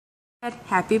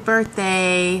Happy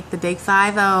birthday, the big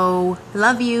 5-0.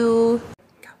 Love you.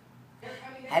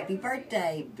 Happy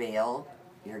birthday, Bill.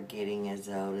 You're getting as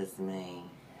old as me.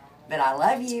 But I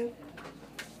love you.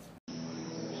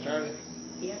 Start it.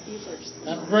 Yeah, you first.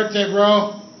 Happy birthday,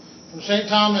 bro. From St.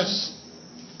 Thomas.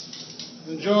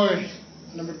 Enjoy.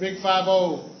 Number big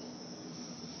 5-0.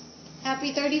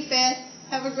 Happy 35th.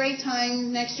 Have a great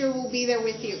time. Next year we'll be there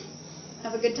with you.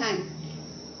 Have a good time.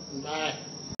 Bye.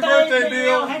 Happy birthday,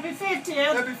 Bill. Happy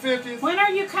 50th. Happy 50th. When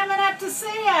are you coming up to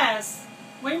see us?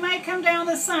 We may come down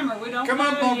this summer. We don't know Come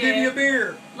up, I'll give you a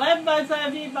beer. Love both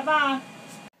of you. Bye-bye.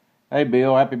 Hey,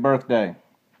 Bill, happy birthday.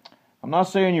 I'm not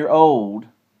saying you're old,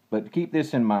 but keep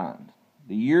this in mind.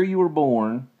 The year you were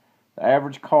born, the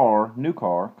average car, new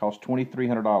car, cost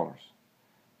 $2,300.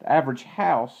 The average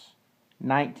house,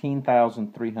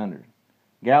 $19,300.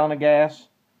 Gallon of gas,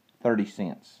 30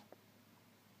 cents.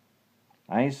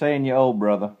 I ain't saying you're old,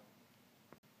 brother.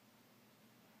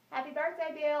 Happy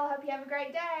birthday, Bill. Hope you have a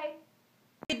great day.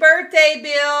 Happy birthday,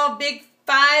 Bill, big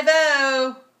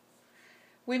 5-0.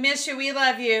 We miss you. We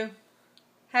love you.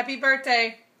 Happy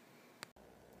birthday.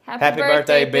 Happy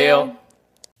birthday, Bill.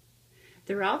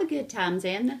 Through all the good times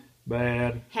and the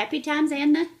Bad. happy times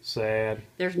and the Sad.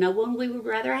 there's no one we would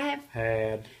rather have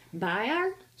Had. by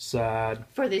our Side.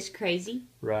 for this crazy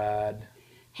Ride.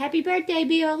 Happy birthday,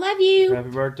 Bill. Love you. Happy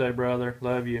birthday, brother.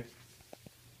 Love you.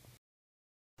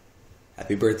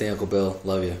 Happy birthday, Uncle Bill.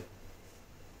 Love you.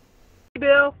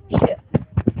 Bill.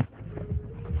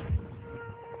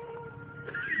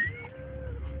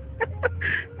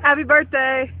 Happy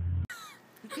birthday.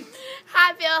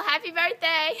 Hi, Bill. Happy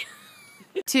birthday.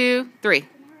 2, 3.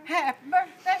 Happy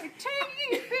birthday to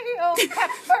you, Bill.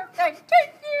 Happy birthday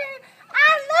to you.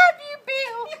 I love you,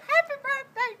 Bill. Happy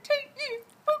birthday to you.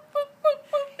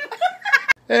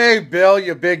 Hey, Bill,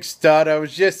 you big stud. I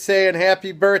was just saying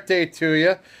happy birthday to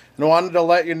you and wanted to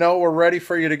let you know we're ready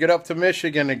for you to get up to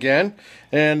Michigan again.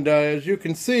 And as you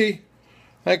can see,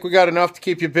 I think we got enough to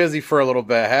keep you busy for a little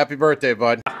bit. Happy birthday,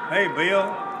 bud. Hey, Bill,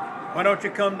 why don't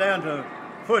you come down to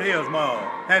Foothills Mall?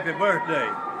 Happy birthday.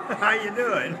 How you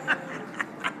doing? Happy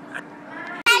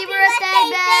birthday,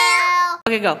 Bill.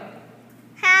 Okay, go.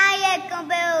 Hi, Uncle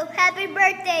Bill. Happy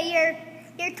birthday.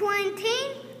 You're 20?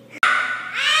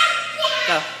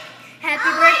 Go.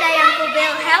 Happy birthday, Uncle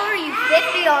Bill. How are you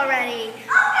 50 already?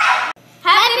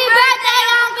 Happy birthday,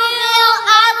 Uncle Bill. I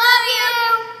love you.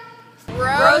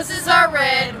 Roses are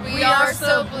red, we are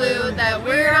so blue that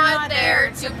we're not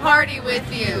there to party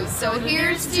with you. So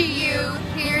here's to you,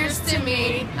 here's to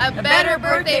me, a better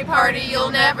birthday party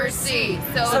you'll never see.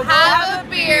 So have a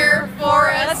beer for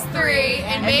us three,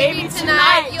 and maybe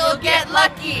tonight you'll get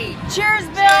lucky. Cheers,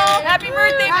 Bill! Happy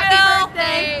birthday, Bill! Happy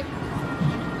birthday!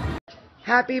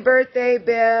 Happy birthday,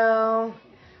 Bill.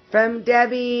 From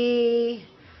Debbie,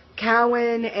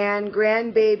 Cowan, and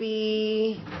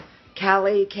grandbaby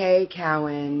Callie K.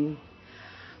 Cowan.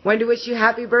 Want to wish you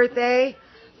happy birthday,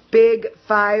 big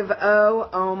 5-0.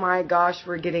 Oh my gosh,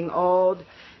 we're getting old.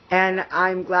 And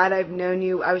I'm glad I've known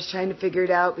you. I was trying to figure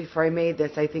it out before I made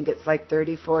this. I think it's like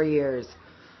 34 years.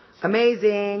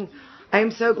 Amazing. I'm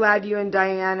so glad you and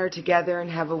Diane are together and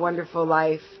have a wonderful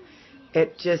life.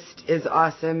 It just is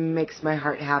awesome, makes my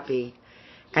heart happy.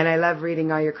 And I love reading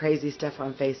all your crazy stuff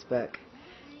on Facebook.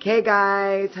 Okay,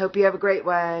 guys, hope you have a great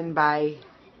one. Bye.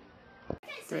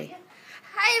 3.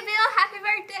 Hi, Bill. Happy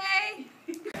birthday.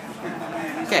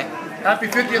 Okay. Happy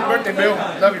 50th birthday, Bill.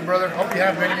 Love you, brother. Hope you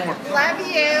have many more. Love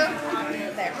you.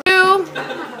 2,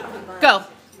 go.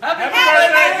 Happy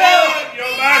birthday, Bill! You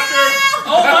bastard!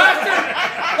 Oh, bastard!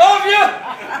 Love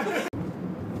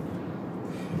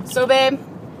you! So, babe,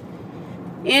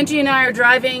 Angie and I are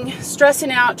driving,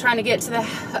 stressing out, trying to get to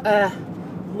the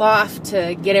loft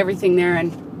to get everything there,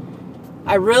 and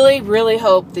I really, really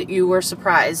hope that you were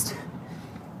surprised.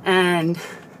 And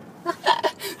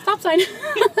stop sign.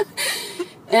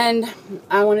 And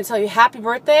I want to tell you happy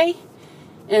birthday,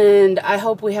 and I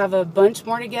hope we have a bunch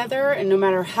more together, and no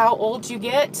matter how old you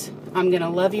get, I'm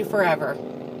gonna love you forever.